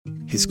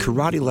his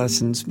karate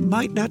lessons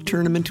might not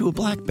turn him into a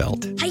black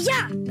belt.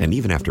 Hi-ya! And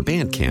even after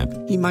band camp,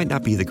 he might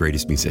not be the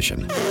greatest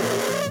musician.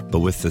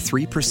 But with the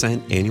 3%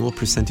 annual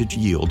percentage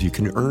yield you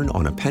can earn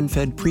on a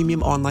PenFed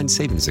premium online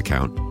savings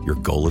account, your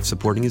goal of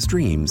supporting his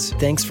dreams...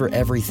 Thanks for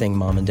everything,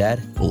 Mom and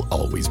Dad. ...will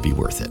always be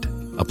worth it.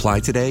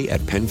 Apply today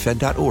at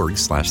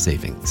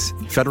PenFed.org/savings.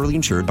 Federally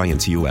insured by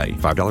NCUA.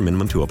 $5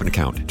 minimum to open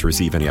account. To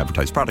receive any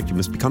advertised product, you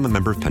must become a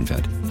member of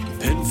PenFed.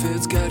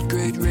 PenFed's got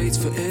great rates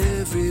for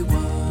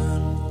everyone.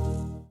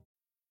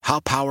 How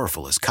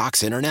powerful is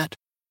Cox Internet?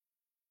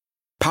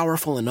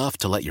 Powerful enough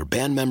to let your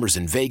band members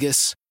in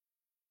Vegas,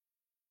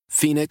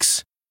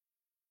 Phoenix,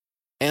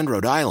 and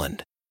Rhode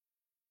Island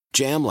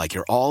jam like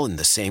you're all in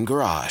the same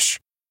garage.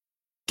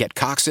 Get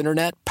Cox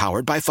Internet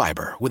powered by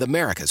fiber with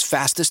America's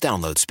fastest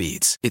download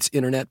speeds. It's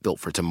internet built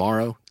for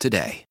tomorrow,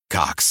 today.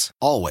 Cox,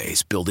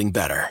 always building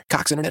better.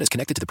 Cox Internet is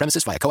connected to the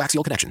premises via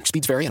coaxial connection.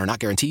 Speeds vary and are not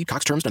guaranteed.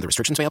 Cox terms and other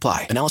restrictions may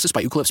apply. Analysis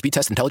by Ookla Speed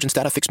Test Intelligence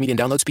Data. Fixed median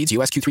download speeds.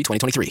 US Q3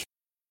 2023.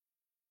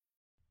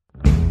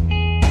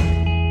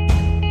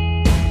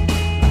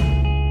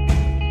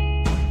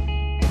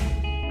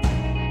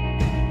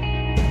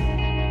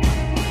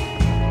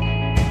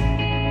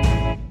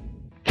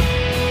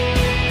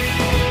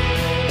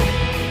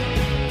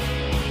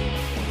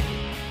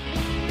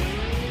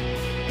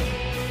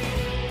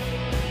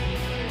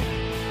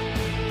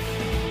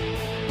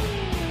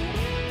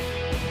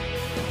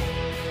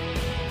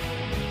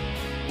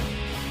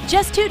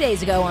 Just 2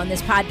 days ago on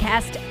this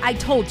podcast, I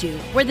told you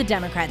where the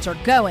Democrats are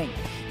going.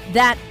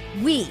 That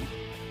we,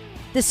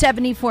 the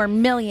 74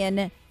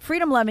 million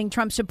freedom-loving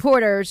Trump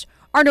supporters,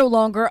 are no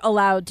longer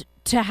allowed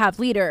to have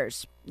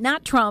leaders.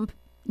 Not Trump,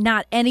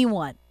 not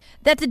anyone.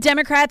 That the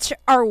Democrats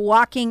are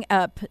walking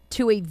up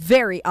to a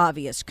very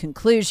obvious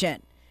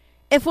conclusion.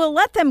 If we'll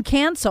let them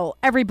cancel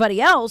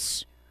everybody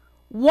else,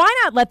 why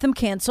not let them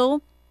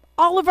cancel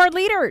all of our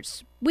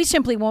leaders? We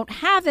simply won't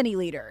have any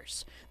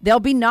leaders. They'll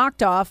be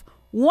knocked off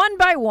one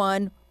by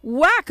one,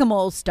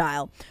 whack-a-mole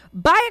style,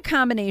 by a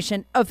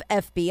combination of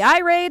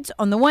FBI raids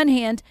on the one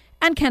hand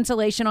and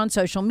cancellation on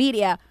social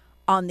media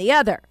on the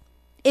other.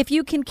 If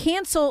you can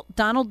cancel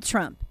Donald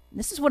Trump,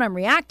 this is what I'm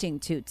reacting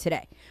to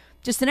today.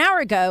 Just an hour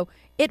ago,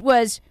 it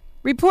was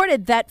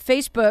reported that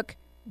Facebook,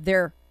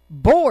 their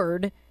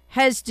board,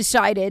 has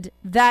decided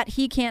that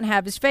he can't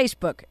have his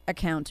Facebook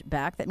account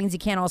back. That means he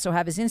can't also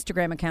have his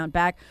Instagram account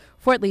back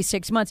for at least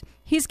 6 months.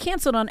 He's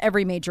canceled on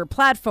every major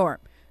platform.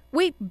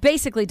 We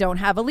basically don't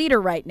have a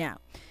leader right now.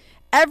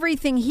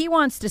 Everything he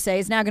wants to say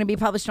is now going to be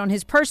published on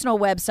his personal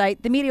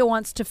website. The media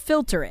wants to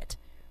filter it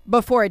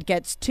before it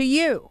gets to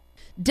you.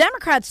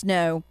 Democrats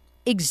know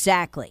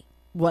exactly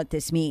what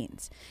this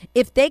means.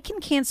 If they can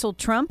cancel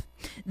Trump,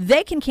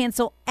 they can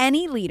cancel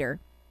any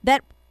leader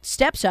that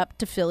steps up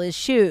to fill his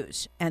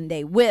shoes. And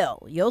they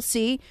will. You'll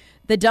see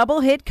the double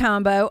hit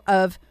combo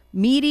of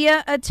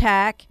media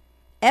attack,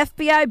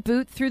 FBI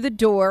boot through the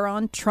door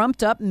on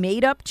trumped up,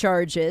 made up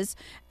charges,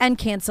 and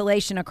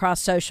cancellation across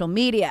social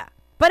media.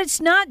 But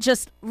it's not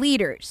just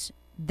leaders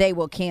they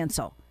will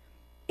cancel.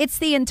 It's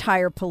the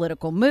entire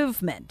political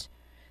movement.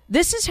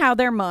 This is how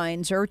their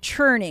minds are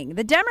churning.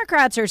 The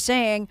Democrats are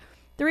saying,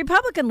 the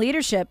Republican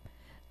leadership,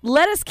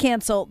 let us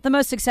cancel the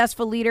most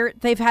successful leader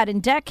they've had in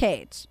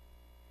decades.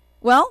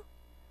 Well,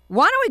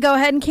 why don't we go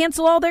ahead and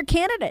cancel all their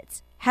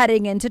candidates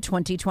heading into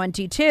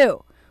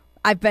 2022?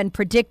 I've been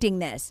predicting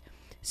this.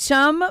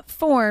 Some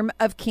form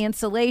of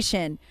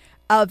cancellation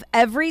of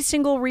every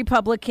single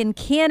Republican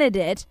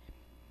candidate,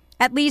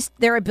 at least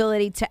their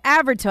ability to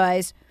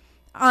advertise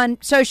on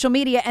social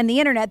media and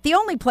the internet, the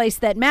only place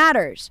that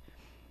matters.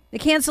 The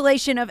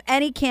cancellation of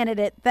any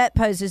candidate that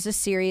poses a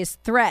serious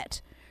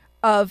threat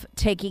of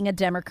taking a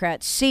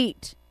Democrat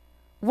seat.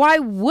 Why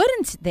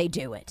wouldn't they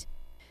do it?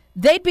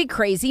 They'd be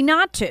crazy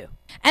not to.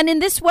 And in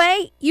this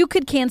way, you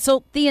could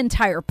cancel the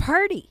entire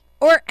party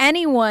or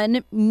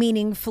anyone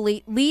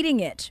meaningfully leading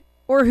it,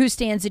 or who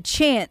stands a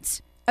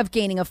chance of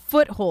gaining a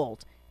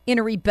foothold in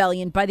a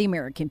rebellion by the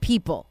American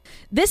people.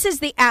 This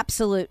is the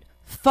absolute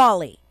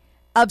folly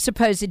of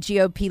supposed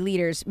GOP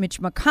leaders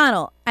Mitch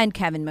McConnell and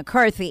Kevin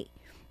McCarthy.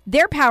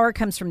 Their power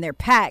comes from their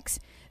PACs.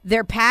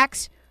 Their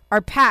PACs are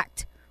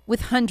packed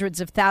with hundreds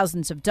of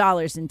thousands of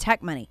dollars in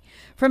tech money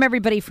from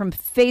everybody from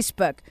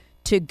Facebook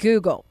to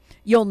Google.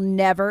 You'll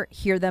never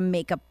hear them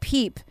make a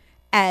peep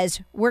as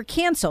we're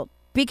canceled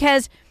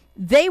because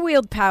they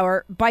wield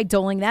power by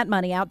doling that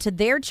money out to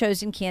their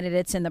chosen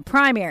candidates in the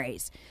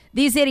primaries.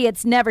 These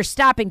idiots never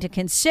stopping to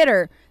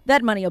consider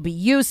that money will be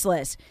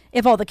useless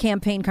if all the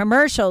campaign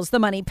commercials the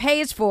money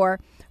pays for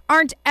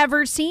aren't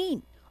ever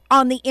seen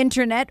on the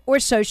internet or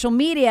social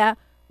media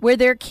where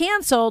they're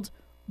canceled,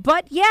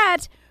 but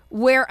yet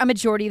where a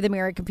majority of the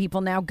American people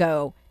now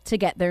go to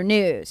get their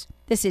news.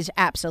 This is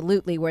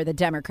absolutely where the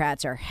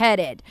Democrats are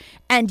headed.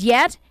 And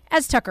yet,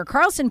 as Tucker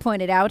Carlson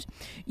pointed out,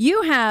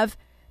 you have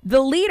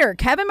the leader,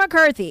 Kevin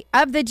McCarthy,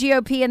 of the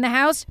GOP in the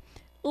House,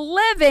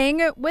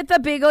 living with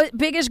the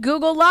biggest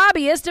Google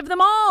lobbyist of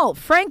them all,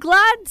 Frank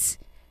Luntz.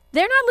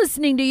 They're not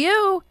listening to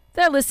you.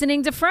 They're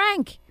listening to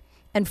Frank.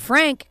 And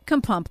Frank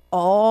can pump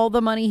all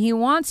the money he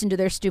wants into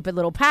their stupid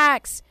little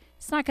PACs.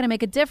 It's not going to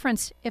make a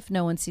difference if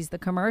no one sees the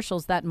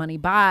commercials that money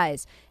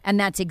buys. And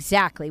that's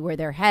exactly where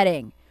they're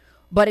heading.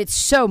 But it's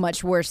so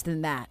much worse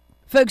than that.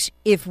 Folks,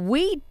 if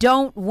we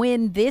don't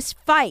win this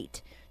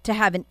fight to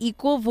have an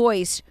equal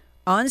voice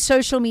on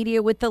social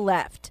media with the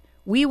left,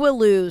 we will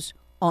lose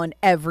on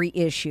every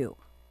issue.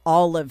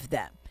 All of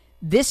them.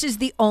 This is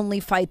the only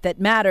fight that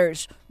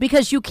matters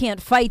because you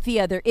can't fight the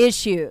other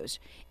issues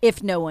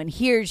if no one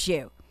hears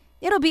you.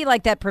 It'll be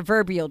like that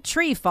proverbial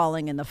tree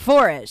falling in the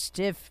forest.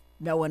 If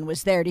no one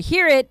was there to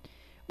hear it,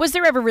 was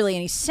there ever really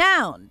any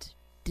sound?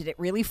 Did it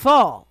really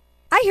fall?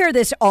 I hear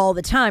this all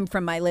the time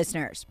from my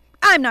listeners.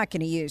 I'm not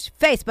going to use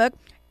Facebook.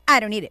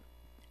 I don't need it.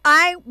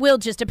 I will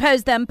just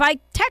oppose them by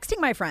texting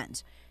my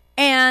friends.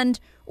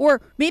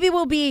 Or maybe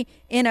we'll be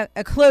in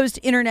a closed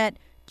internet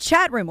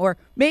chat room, or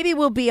maybe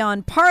we'll be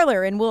on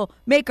Parler and we'll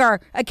make our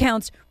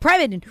accounts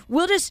private and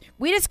we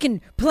just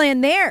can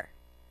plan there.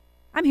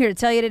 I'm here to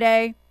tell you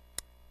today,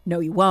 no,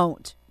 you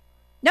won't.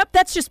 Nope,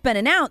 that's just been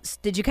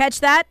announced. Did you catch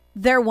that?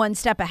 They're one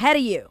step ahead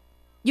of you.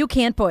 You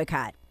can't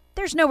boycott.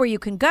 There's nowhere you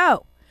can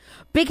go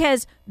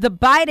because the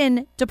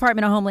Biden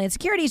Department of Homeland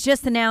Security has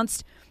just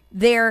announced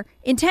their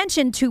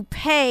intention to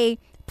pay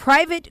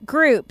private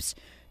groups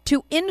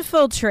to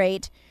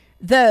infiltrate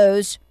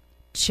those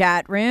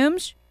chat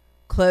rooms,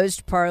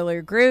 closed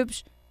Parler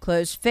groups,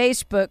 closed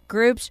Facebook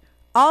groups,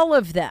 all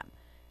of them,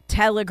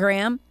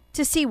 Telegram,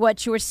 to see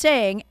what you're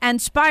saying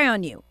and spy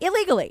on you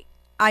illegally,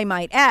 I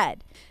might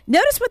add.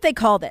 Notice what they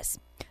call this,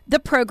 the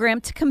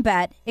Program to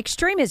Combat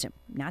Extremism,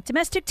 not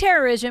domestic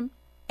terrorism,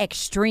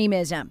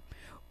 extremism.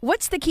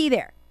 What's the key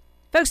there?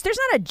 Folks, there's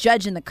not a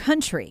judge in the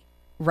country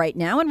right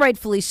now, and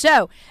rightfully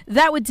so,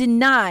 that would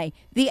deny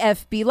the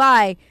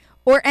FBI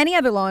or any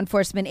other law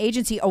enforcement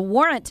agency a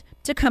warrant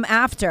to come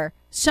after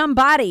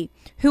somebody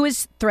who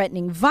is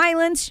threatening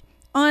violence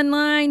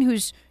online,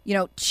 who's,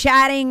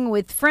 chatting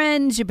with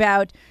friends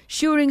about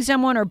shooting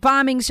someone or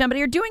bombing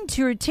somebody or doing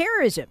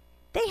terrorism.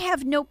 They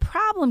have no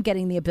problem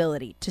getting the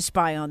ability to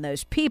spy on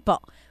those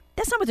people.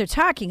 That's not what they're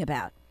talking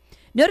about.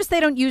 Notice they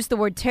don't use the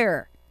word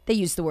terror. They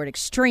use the word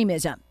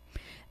extremism.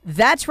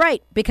 That's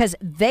right, because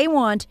they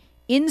want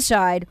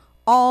inside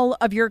all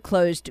of your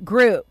closed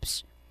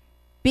groups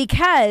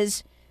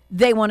because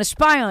they want to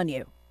spy on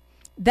you.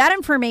 That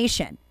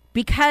information,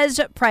 because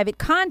private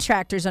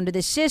contractors under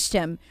this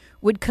system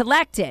would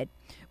collect it,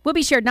 will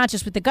be shared not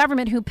just with the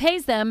government who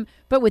pays them,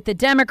 but with the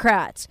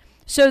Democrats.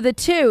 So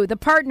the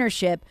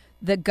partnership,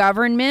 the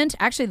government,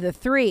 actually the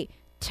three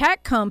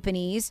tech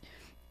companies,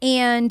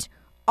 and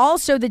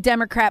also the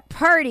Democrat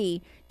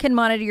Party can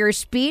monitor your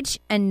speech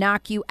and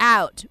knock you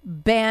out,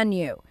 ban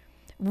you,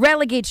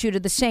 relegate you to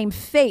the same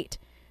fate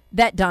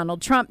that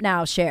Donald Trump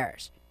now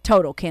shares,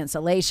 total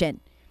cancellation.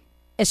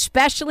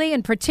 Especially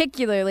and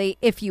particularly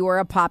if you are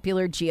a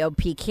popular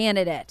GOP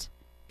candidate.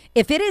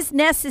 If it is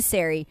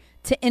necessary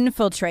to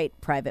infiltrate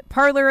private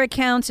Parler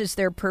accounts, as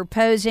they're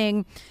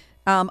proposing,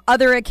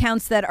 other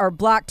accounts that are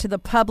blocked to the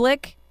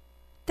public,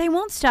 they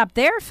won't stop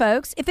there,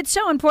 folks. If it's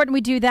so important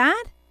we do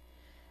that,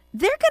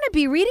 they're going to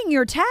be reading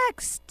your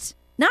texts.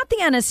 Not the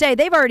NSA.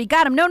 They've already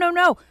got them.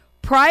 No.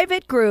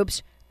 Private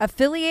groups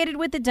affiliated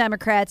with the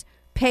Democrats,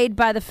 paid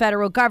by the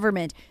federal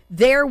government.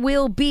 There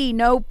will be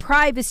no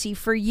privacy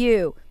for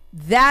you.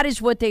 That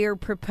is what they are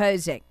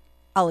proposing.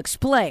 I'll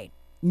explain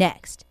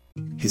next.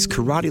 His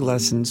karate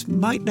lessons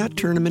might not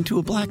turn him into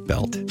a black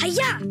belt.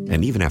 Hi-ya!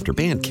 And even after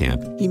band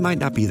camp, he might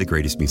not be the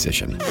greatest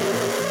musician.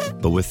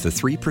 But with the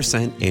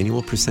 3%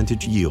 annual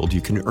percentage yield you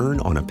can earn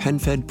on a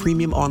PenFed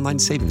premium online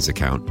savings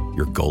account,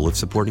 your goal of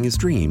supporting his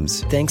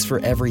dreams... Thanks for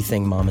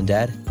everything, Mom and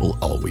Dad. ...will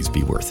always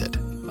be worth it.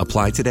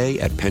 Apply today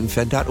at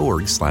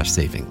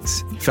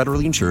PenFed.org/savings.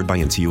 Federally insured by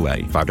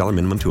NCUA. $5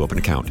 minimum to open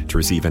account. To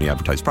receive any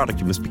advertised product,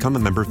 you must become a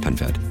member of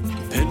PenFed.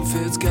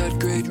 PenFed's got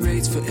great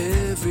rates for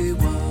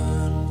everyone.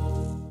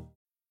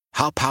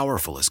 How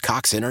powerful is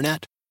Cox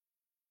Internet?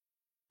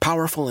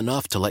 Powerful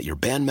enough to let your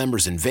band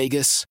members in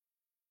Vegas,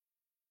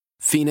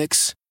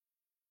 Phoenix,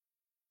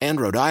 and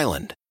Rhode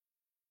Island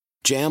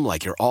jam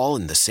like you're all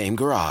in the same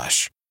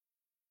garage.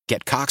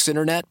 Get Cox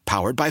Internet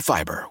powered by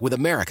fiber with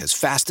America's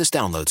fastest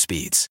download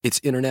speeds. It's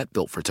internet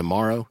built for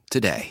tomorrow,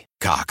 today.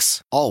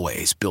 Cox,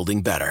 always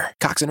building better.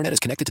 Cox Internet is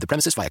connected to the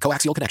premises via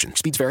coaxial connection.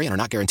 Speeds vary and are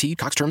not guaranteed.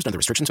 Cox terms and other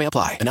restrictions may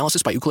apply.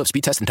 Analysis by Ookla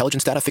Speed Test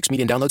Intelligence Data. Fixed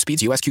median download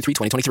speeds. US Q3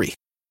 2023.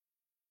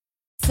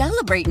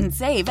 Celebrate and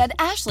save at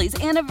Ashley's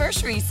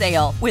Anniversary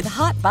Sale. With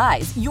Hot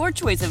Buys, your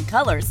choice of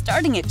colors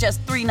starting at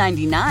just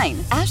 $3.99.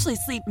 Ashley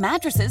Sleep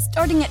mattresses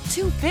starting at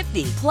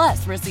 $2.50.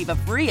 Plus, receive a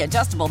free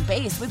adjustable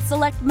base with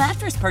select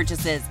mattress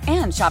purchases.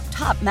 And shop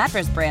top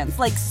mattress brands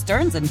like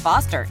Stearns &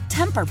 Foster,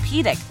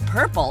 Tempur-Pedic,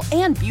 Purple,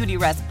 and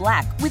Beautyrest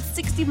Black with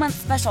 60-month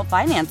special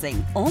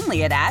financing.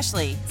 Only at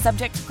Ashley.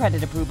 Subject to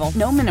credit approval.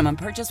 No minimum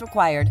purchase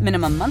required.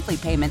 Minimum monthly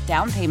payment,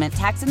 down payment,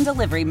 tax, and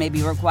delivery may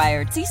be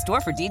required. See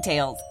store for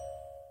details.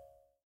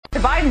 The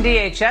Biden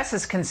DHS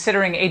is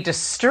considering a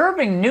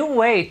disturbing new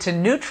way to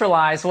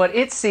neutralize what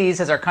it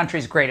sees as our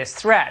country's greatest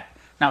threat.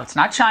 Now, it's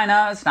not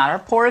China, it's not our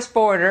porous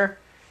border.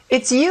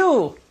 It's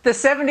you, the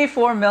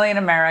 74 million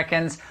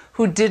Americans who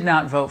who did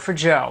not vote for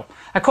Joe.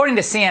 According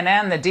to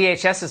CNN, the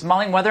DHS is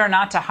mulling whether or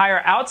not to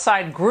hire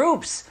outside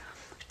groups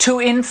to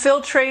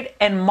infiltrate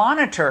and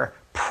monitor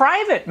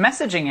private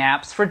messaging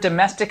apps for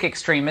domestic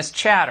extremist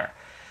chatter.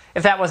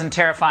 If that wasn't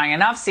terrifying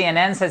enough,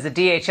 CNN says the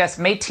DHS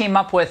may team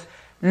up with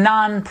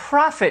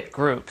nonprofit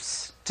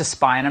groups to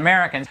spy on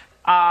Americans.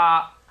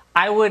 I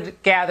would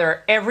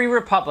gather every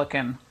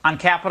Republican on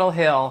Capitol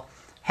Hill,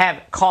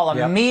 call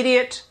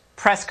immediate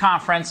press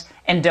conference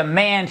and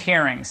demand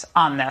hearings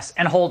on this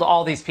and hold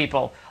all these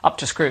people up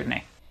to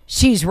scrutiny.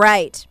 She's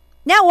right.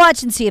 Now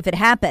watch and see if it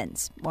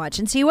happens. Watch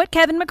and see what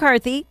Kevin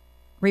McCarthy,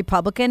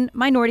 Republican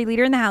minority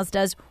leader in the House,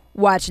 does.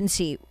 Watch and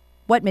see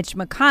what Mitch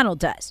McConnell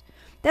does.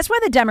 That's why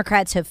the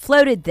Democrats have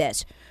floated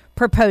this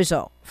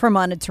proposal for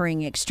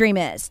monitoring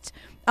extremists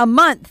a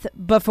month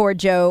before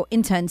Joe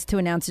intends to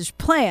announce his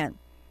plan.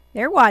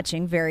 They're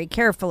watching very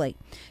carefully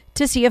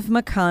to see if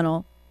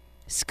McConnell,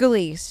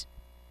 Scalise,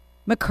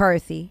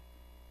 McCarthy,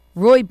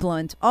 Roy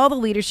Blunt, all the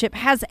leadership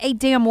has a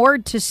damn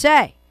word to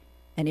say.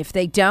 And if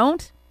they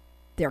don't,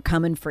 they're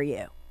coming for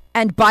you.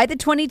 And by the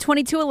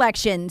 2022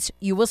 elections,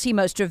 you will see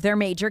most of their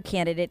major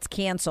candidates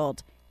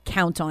canceled.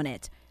 Count on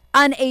it.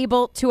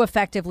 Unable to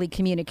effectively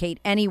communicate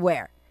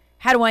anywhere.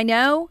 How do I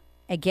know?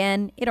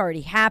 Again, it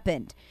already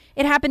happened.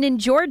 It happened in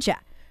Georgia.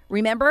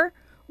 Remember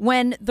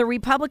when the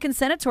Republican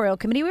Senatorial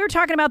Committee, we were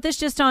talking about this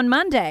just on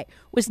Monday,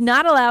 was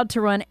not allowed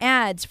to run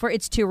ads for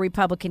its two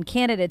Republican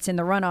candidates in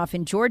the runoff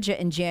in Georgia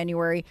in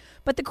January,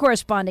 but the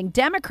corresponding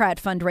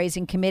Democrat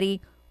fundraising committee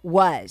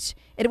was.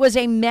 It was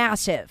a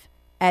massive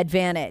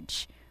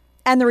advantage.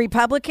 And the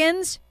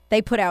Republicans,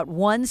 they put out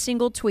one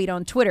single tweet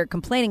on Twitter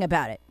complaining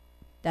about it.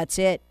 That's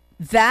it.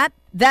 That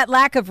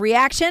lack of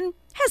reaction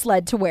has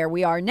led to where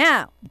we are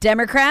now.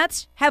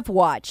 Democrats have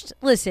watched,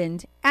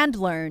 listened, and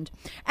learned.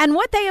 And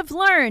what they have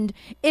learned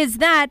is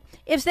that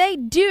if they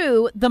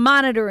do the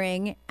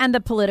monitoring and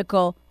the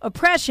political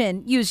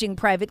oppression using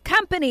private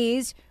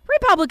companies,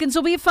 Republicans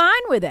will be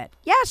fine with it.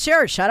 Yeah,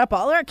 sure, shut up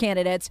all our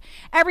candidates.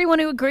 Everyone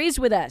who agrees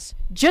with us,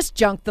 just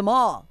junk them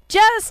all.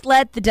 Just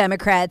let the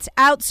Democrats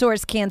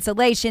outsource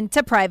cancellation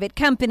to private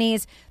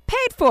companies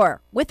paid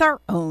for with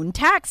our own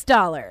tax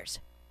dollars.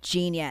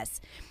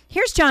 Genius.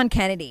 Here's John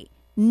Kennedy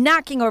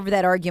knocking over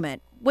that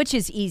argument, which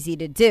is easy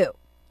to do.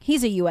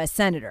 He's a U.S.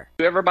 senator.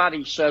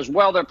 Everybody says,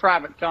 well, they're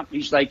private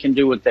companies. They can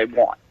do what they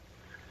want.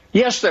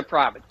 Yes, they're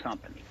private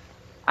companies.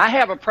 I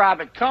have a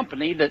private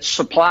company that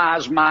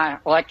supplies my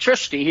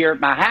electricity here at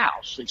my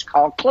house. It's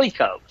called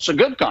Cleco. It's a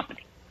good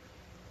company.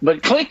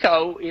 But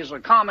Cleco is a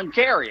common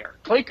carrier.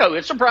 Cleco,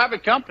 it's a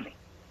private company.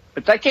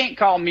 But they can't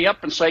call me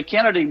up and say,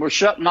 Kennedy, we're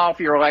shutting off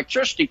your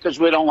electricity because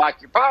we don't like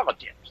your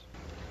politics.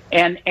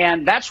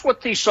 And that's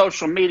what these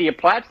social media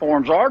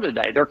platforms are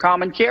today. They're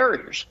common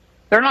carriers.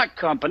 They're not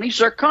companies,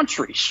 they're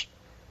countries.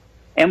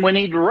 And we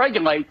need to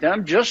regulate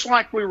them just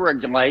like we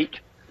regulate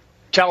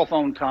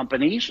telephone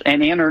companies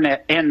and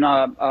internet and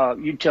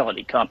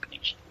utility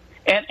companies.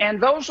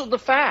 And those are the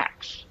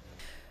facts.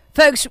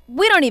 Folks,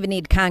 we don't even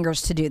need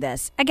Congress to do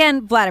this.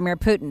 Again, Vladimir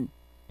Putin,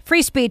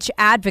 free speech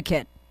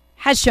advocate,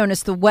 has shown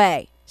us the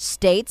way.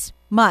 States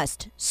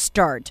must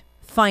start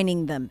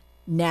finding them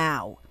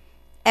now.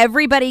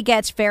 Everybody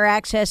gets fair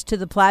access to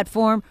the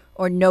platform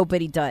or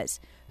nobody does.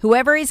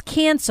 Whoever is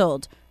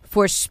canceled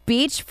for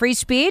speech, free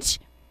speech,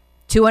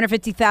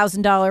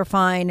 $250,000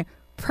 fine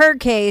per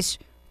case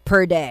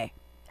per day.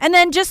 And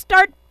then just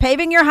start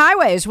paving your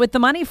highways with the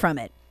money from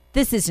it.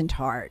 This isn't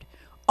hard.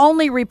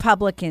 Only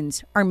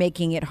Republicans are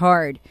making it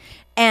hard.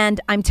 And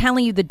I'm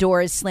telling you, the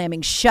door is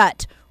slamming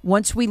shut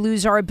once we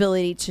lose our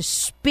ability to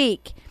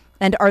speak.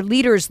 And our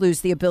leaders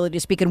lose the ability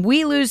to speak, and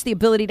we lose the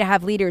ability to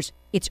have leaders,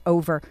 it's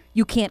over.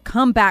 You can't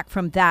come back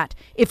from that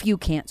if you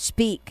can't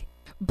speak.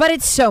 But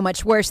it's so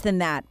much worse than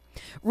that.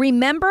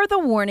 Remember the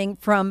warning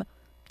from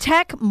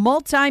tech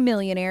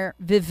multimillionaire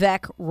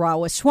Vivek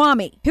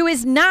Ramaswamy, who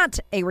is not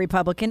a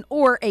Republican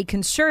or a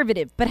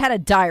conservative, but had a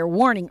dire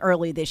warning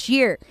early this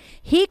year.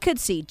 He could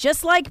see,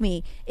 just like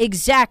me,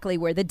 exactly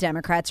where the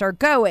Democrats are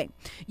going.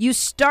 You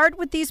start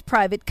with these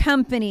private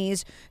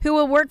companies who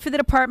will work for the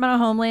Department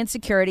of Homeland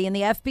Security and the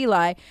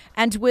FBI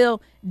and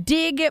will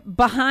dig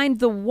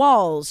behind the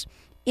walls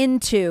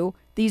into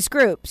these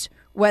groups.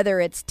 Whether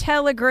it's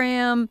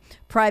Telegram,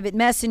 private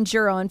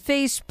messenger on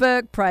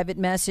Facebook, private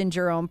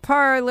messenger on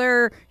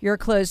Parler, your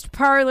closed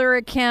Parler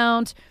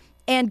account.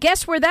 And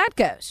guess where that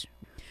goes?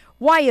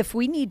 Why, if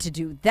we need to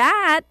do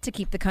that to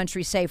keep the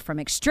country safe from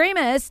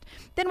extremists,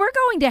 then we're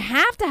going to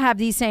have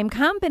these same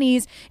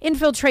companies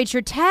infiltrate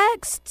your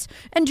texts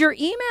and your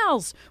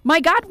emails. My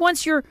God,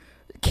 once you're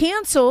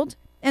canceled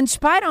and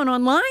spied on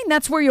online,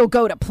 that's where you'll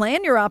go to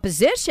plan your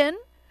opposition.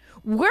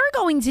 We're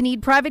going to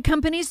need private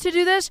companies to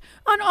do this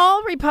on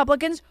all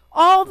Republicans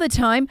all the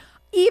time,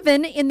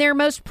 even in their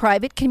most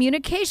private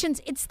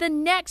communications. It's the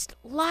next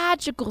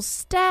logical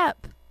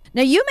step.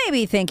 Now, you may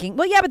be thinking,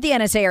 well, yeah, but the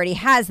NSA already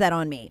has that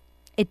on me.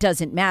 It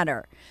doesn't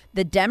matter.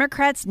 The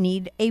Democrats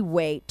need a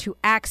way to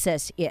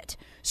access it.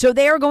 So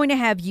they are going to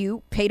have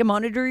you pay to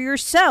monitor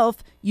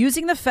yourself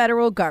using the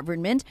federal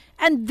government,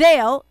 and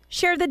they'll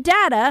share the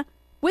data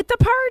with the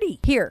party.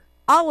 Here,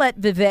 I'll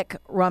let Vivek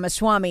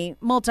Ramaswamy,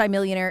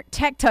 multimillionaire,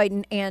 tech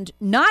titan, and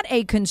not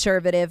a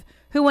conservative,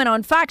 who went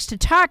on Fox to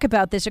talk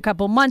about this a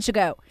couple months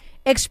ago,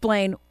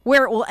 explain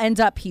where it will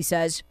end up, he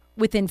says,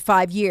 within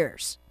 5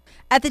 years.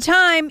 At the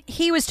time,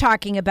 he was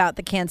talking about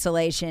the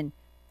cancellation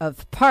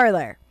of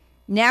Parler.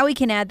 Now we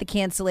can add the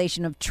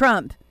cancellation of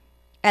Trump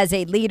as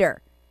a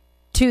leader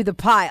to the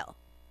pile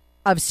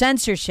of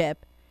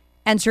censorship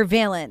and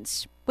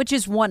surveillance, which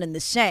is one and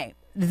the same.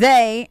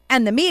 They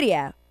and the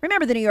media,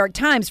 remember the New York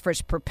Times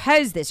first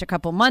proposed this a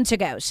couple months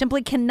ago,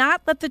 simply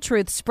cannot let the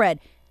truth spread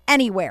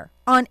anywhere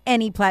on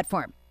any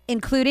platform,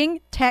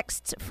 including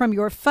texts from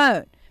your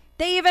phone.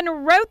 They even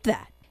wrote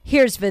that.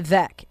 Here's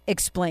Vivek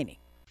explaining.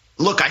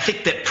 Look, I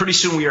think that pretty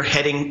soon we are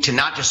heading to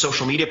not just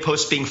social media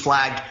posts being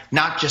flagged,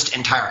 not just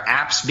entire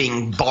apps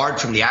being barred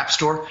from the App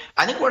Store.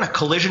 I think we're on a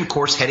collision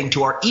course heading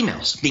to our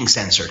emails being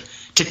censored,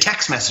 to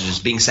text messages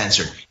being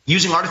censored,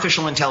 using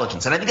artificial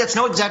intelligence. And I think that's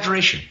no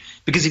exaggeration,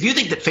 because if you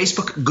think that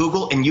Facebook,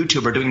 Google, and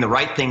YouTube are doing the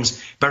right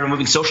things by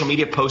removing social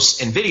media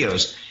posts and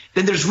videos,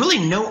 then there's really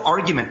no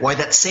argument why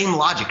that same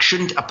logic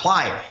shouldn't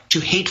apply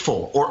to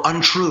hateful or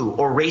untrue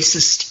or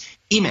racist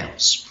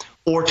emails,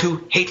 or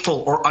to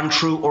hateful or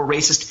untrue or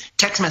racist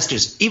text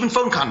messages, even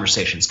phone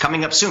conversations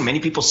coming up soon. Many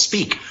people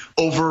speak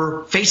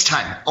over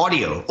FaceTime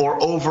audio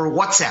or over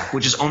WhatsApp,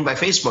 which is owned by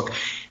Facebook.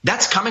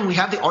 That's coming. We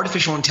have the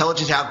artificial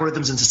intelligence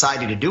algorithms in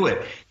society to do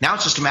it. Now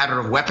it's just a matter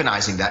of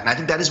weaponizing that. And I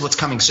think that is what's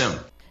coming soon.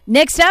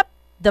 Next up,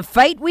 the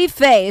fight we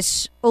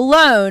face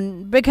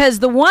alone, because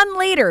the one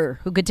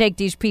leader who could take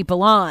these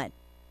people on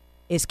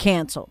is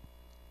canceled,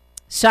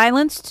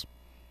 silenced,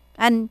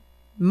 and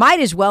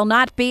might as well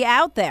not be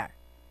out there.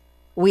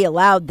 We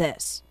allowed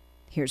this.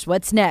 Here's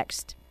what's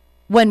next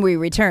when we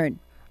return.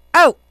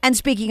 Oh, and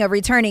speaking of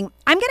returning,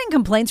 I'm getting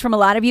complaints from a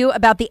lot of you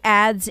about the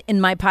ads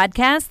in my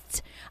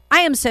podcasts.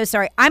 I am so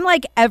sorry. I'm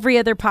like every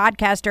other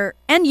podcaster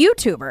and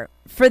YouTuber,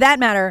 for that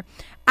matter.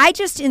 I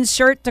just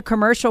insert the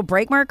commercial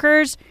break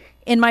markers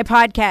in my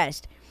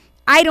podcast.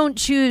 I don't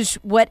choose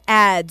what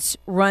ads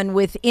run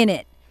within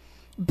it,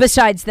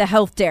 besides the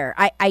health dare.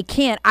 I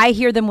can't. I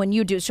hear them when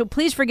you do. So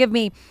please forgive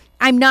me.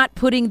 I'm not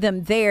putting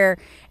them there.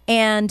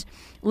 And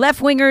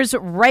left-wingers,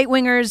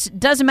 right-wingers,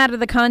 doesn't matter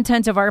the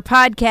content of our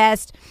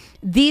podcast.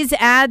 These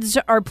ads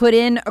are put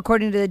in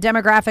according to the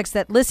demographics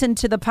that listen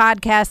to the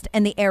podcast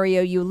and the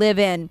area you live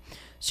in.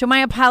 So my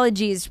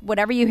apologies.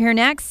 Whatever you hear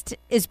next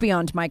is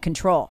beyond my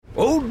control.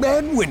 Old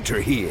Man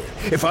Winter here.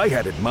 If I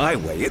had it my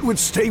way, it would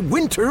stay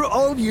winter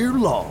all year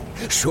long.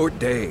 Short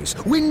days,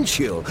 wind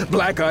chill,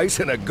 black ice,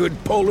 and a good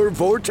polar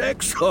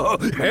vortex. Oh,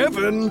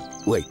 heaven.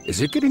 Wait,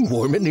 is it getting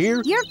warm in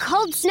here? Your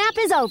cold snap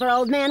is over,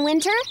 Old Man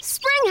Winter.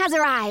 Spring has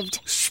arrived.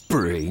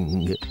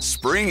 Spring.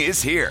 Spring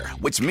is here,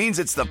 which means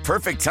it's the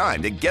perfect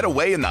time to get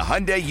away in the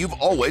Hyundai you've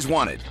always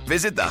wanted.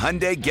 Visit the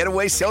Hyundai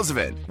Getaway Sales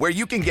Event, where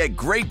you can get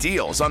great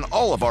deals on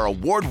all of our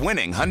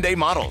award-winning Hyundai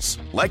models,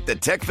 like the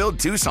tech-filled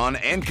Tucson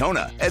and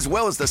Kona, as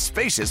well as the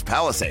spacious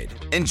Palisade.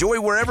 Enjoy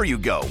wherever you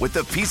go with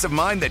the peace of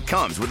mind that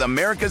comes with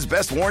America's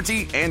best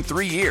warranty and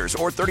 3 years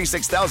or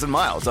 36,000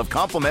 miles of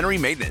complimentary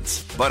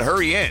maintenance. But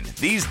hurry in,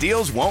 these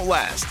deals won't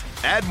last.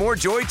 Add more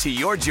joy to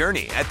your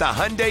journey at the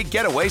Hyundai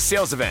Getaway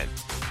Sales Event.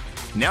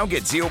 Now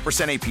get 0%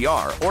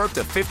 APR or up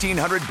to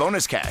 $1,500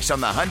 bonus cash on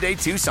the Hyundai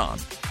Tucson.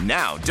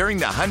 Now, during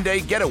the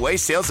Hyundai Getaway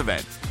Sales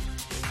Event.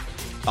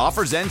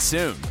 Offers end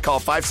soon. Call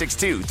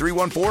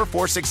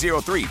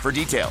 562-314-4603 for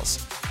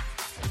details.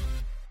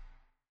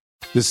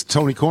 This is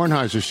Tony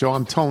Kornheiser's show.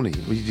 I'm Tony.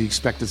 You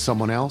expected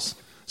someone else?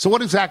 So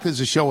what exactly is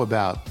the show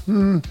about?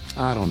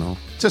 I don't know.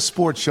 It's a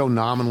sports show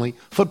nominally.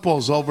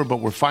 Football's over, but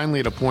we're finally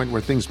at a point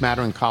where things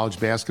matter in college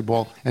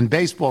basketball, and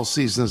baseball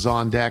season is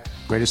on deck.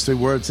 Greatest 3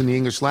 words in the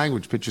English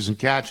language, pitchers and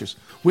catchers.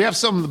 We have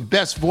some of the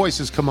best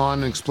voices come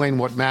on and explain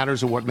what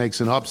matters or what makes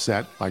an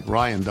upset, like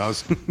Ryan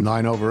does,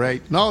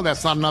 9/8. No,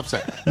 that's not an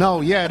upset. No,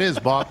 yeah, it is,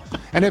 Bob.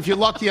 And if you're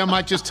lucky, I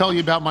might just tell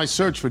you about my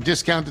search for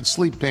discounted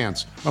sleep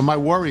pants or my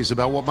worries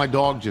about what my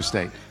dog just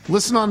ate.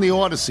 Listen on the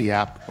Odyssey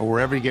app or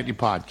wherever you get your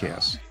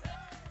podcasts.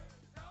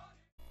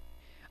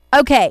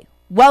 Okay,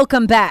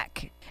 welcome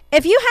back.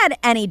 If you had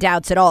any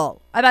doubts at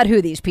all about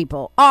who these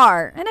people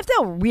are and if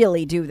they'll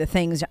really do the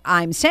things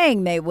I'm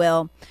saying they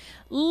will,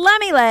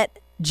 let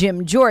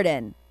Jim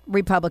Jordan,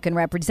 Republican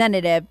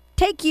representative,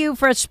 take you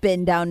for a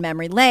spin down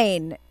memory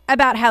lane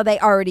about how they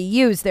already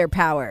use their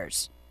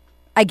powers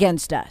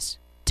against us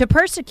to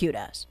persecute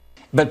us.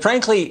 But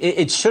frankly,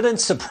 it shouldn't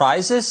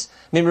surprise us.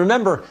 I mean,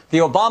 remember, the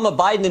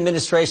Obama-Biden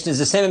administration is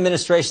the same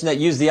administration that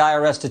used the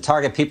IRS to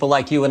target people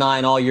like you and I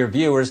and all your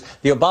viewers.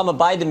 The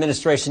Obama-Biden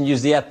administration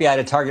used the FBI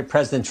to target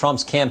President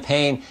Trump's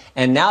campaign.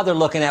 And now they're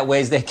looking at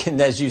ways they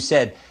can, as you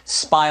said,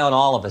 spy on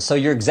all of us. So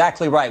you're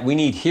exactly right. We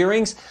need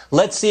hearings.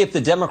 Let's see if the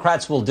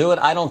Democrats will do it.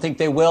 I don't think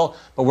they will,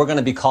 but we're going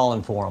to be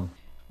calling for them.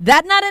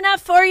 That not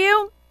enough for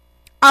you?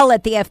 I'll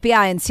let the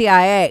FBI and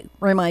CIA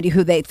remind you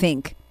who they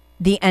think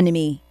the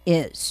enemy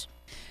is.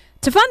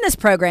 To fund this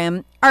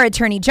program, our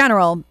Attorney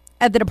General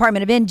at the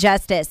Department of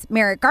Injustice,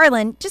 Merrick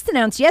Garland, just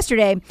announced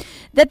yesterday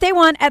that they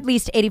want at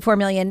least $84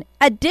 million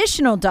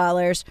additional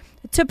dollars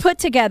to put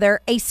together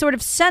a sort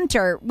of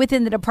center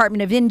within the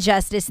Department of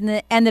Injustice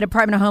and the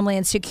Department of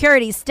Homeland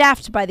Security,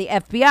 staffed by the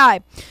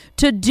FBI,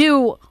 to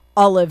do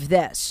all of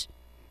this.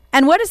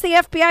 And what does the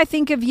FBI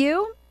think of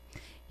you?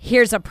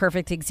 Here's a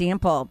perfect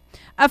example.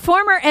 A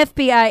former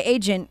FBI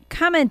agent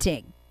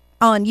commenting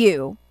on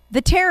you,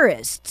 the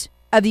terrorists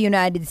of the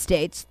United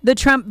States, the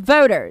Trump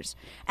voters,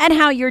 and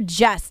how you're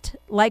just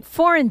like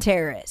foreign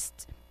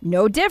terrorists.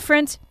 No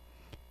different.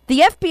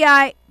 The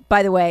FBI,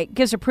 by the way,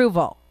 gives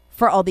approval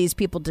for all these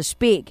people to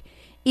speak,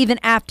 even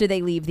after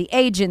they leave the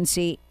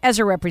agency as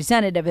a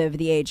representative of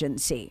the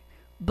agency.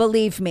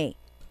 Believe me,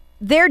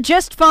 they're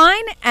just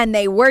fine, and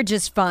they were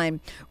just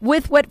fine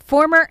with what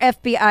former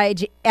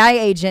FBI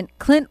agent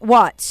Clint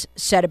Watts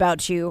said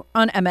about you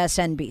on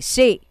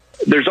MSNBC.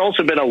 There's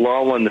also been a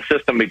lull in the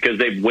system because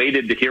they've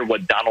waited to hear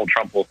what Donald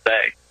Trump will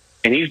say.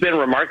 And he's been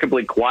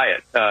remarkably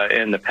quiet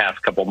in the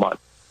past couple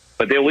months.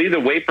 But they'll either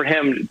wait for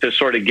him to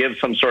sort of give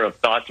some sort of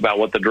thoughts about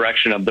what the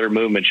direction of their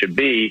movement should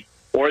be,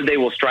 or they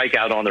will strike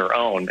out on their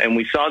own. And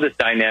we saw this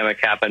dynamic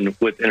happen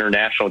with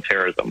international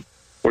terrorism,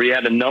 where you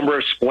had a number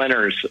of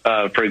splinters,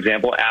 for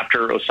example,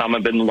 after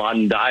Osama bin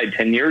Laden died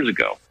 10 years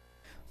ago.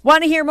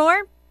 Want to hear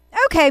more?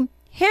 Okay.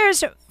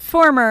 Here's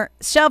former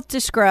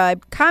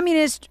self-described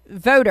communist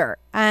voter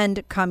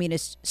and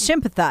communist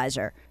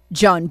sympathizer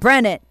John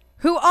Brennan,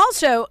 who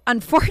also,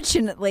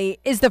 unfortunately,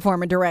 is the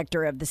former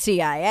director of the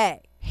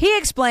CIA. He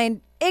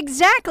explained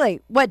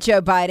exactly what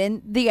Joe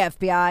Biden, the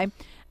FBI,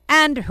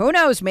 and who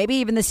knows, maybe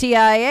even the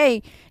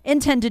CIA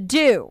intend to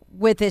do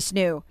with this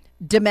new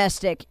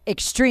domestic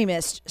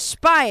extremist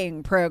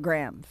spying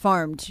program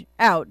farmed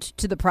out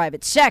to the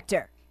private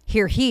sector.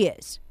 Here he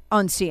is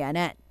on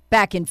CNN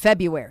back in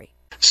February.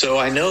 So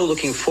I know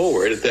looking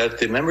forward that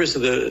the members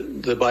of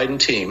the Biden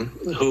team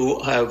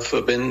who have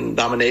been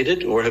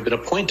nominated or have been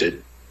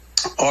appointed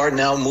are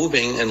now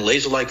moving in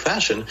laser-like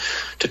fashion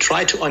to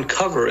try to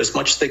uncover as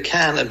much as they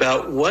can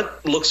about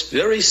what looks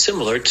very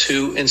similar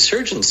to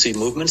insurgency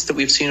movements that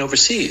we've seen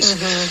overseas,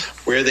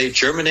 where they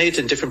germinate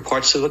in different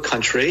parts of the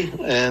country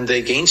and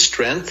they gain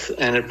strength,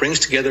 and it brings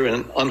together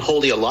an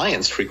unholy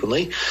alliance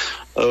frequently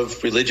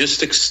of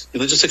religious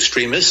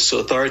extremists,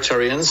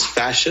 authoritarians,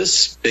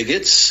 fascists,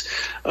 bigots,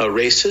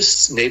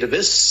 racists,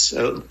 nativists,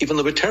 even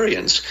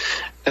libertarians.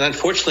 And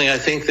unfortunately, I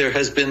think there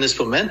has been this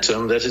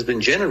momentum that has been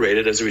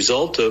generated as a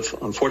result of,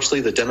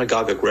 unfortunately, the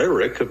demagogic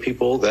rhetoric of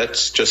people that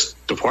just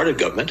departed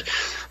government,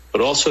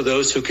 but also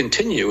those who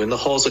continue in the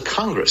halls of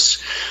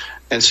Congress.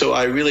 And so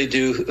I really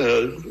do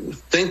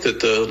think that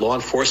the law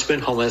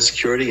enforcement, Homeland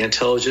Security,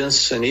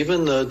 intelligence, and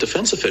even the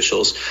defense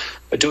officials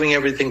are doing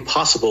everything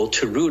possible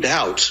to root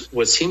out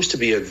what seems to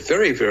be a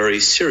very, very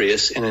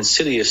serious and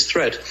insidious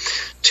threat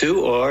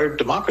to our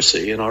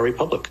democracy and our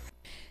republic.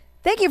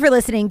 Thank you for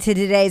listening to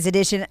today's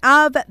edition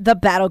of the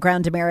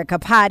Battleground America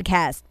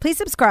podcast. Please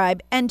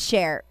subscribe and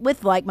share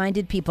with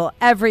like-minded people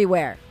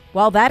everywhere,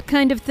 while that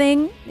kind of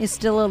thing is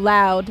still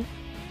allowed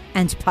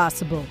and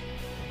possible.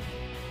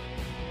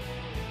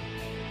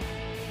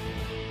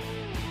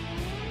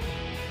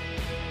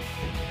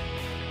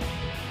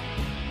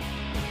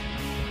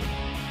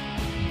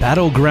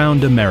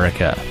 Battleground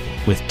America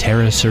with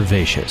Tara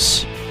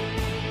Servatius.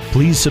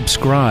 Please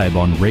subscribe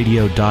on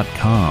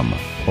radio.com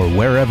or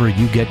wherever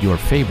you get your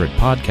favorite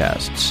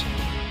podcasts.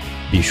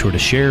 Be sure to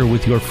share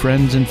with your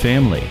friends and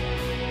family.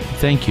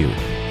 Thank you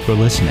for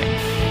listening.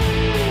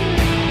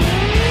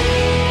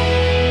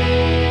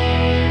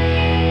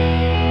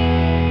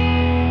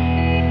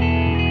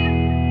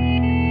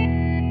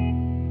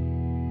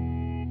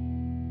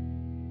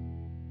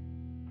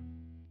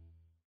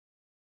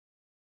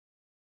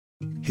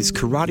 His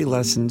karate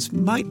lessons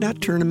might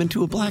not turn him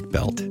into a black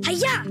belt.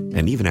 Hi-ya!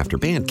 And even after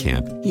band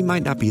camp, he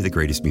might not be the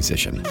greatest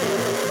musician.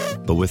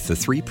 But with the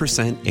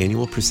 3%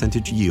 annual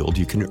percentage yield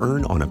you can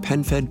earn on a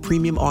PenFed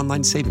premium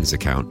online savings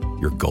account,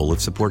 your goal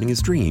of supporting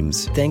his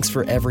dreams... Thanks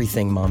for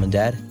everything, Mom and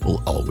Dad.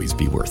 ...will always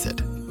be worth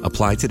it.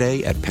 Apply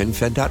today at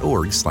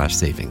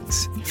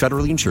PenFed.org/savings.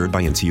 Federally insured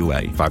by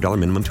NCUA. $5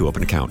 minimum to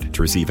open account.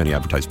 To receive any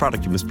advertised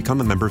product, you must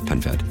become a member of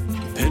PenFed.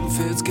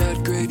 PenFed's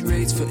got great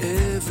rates for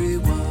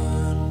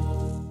everyone.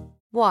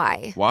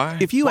 Why? Why?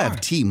 If you have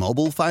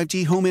T-Mobile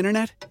 5G home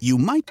internet, you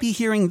might be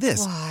hearing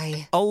this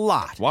Why? A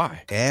lot.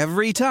 Why?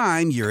 Every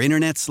time your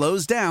internet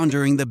slows down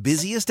during the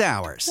busiest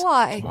hours.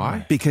 Why?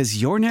 Why?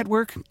 Because your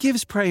network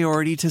gives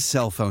priority to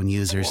cell phone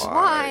users.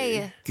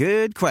 Why?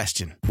 Good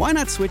question. Why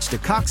not switch to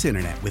Cox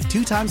Internet with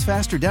 2 times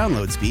faster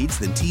download speeds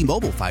than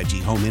T-Mobile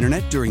 5G home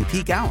internet during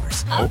peak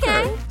hours?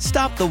 Okay.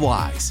 Stop the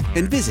whys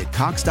and visit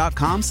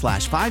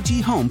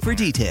cox.com/5G home for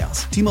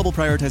details. T-Mobile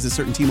prioritizes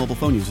certain T-Mobile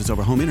phone users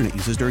over home internet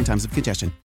users during times of congestion.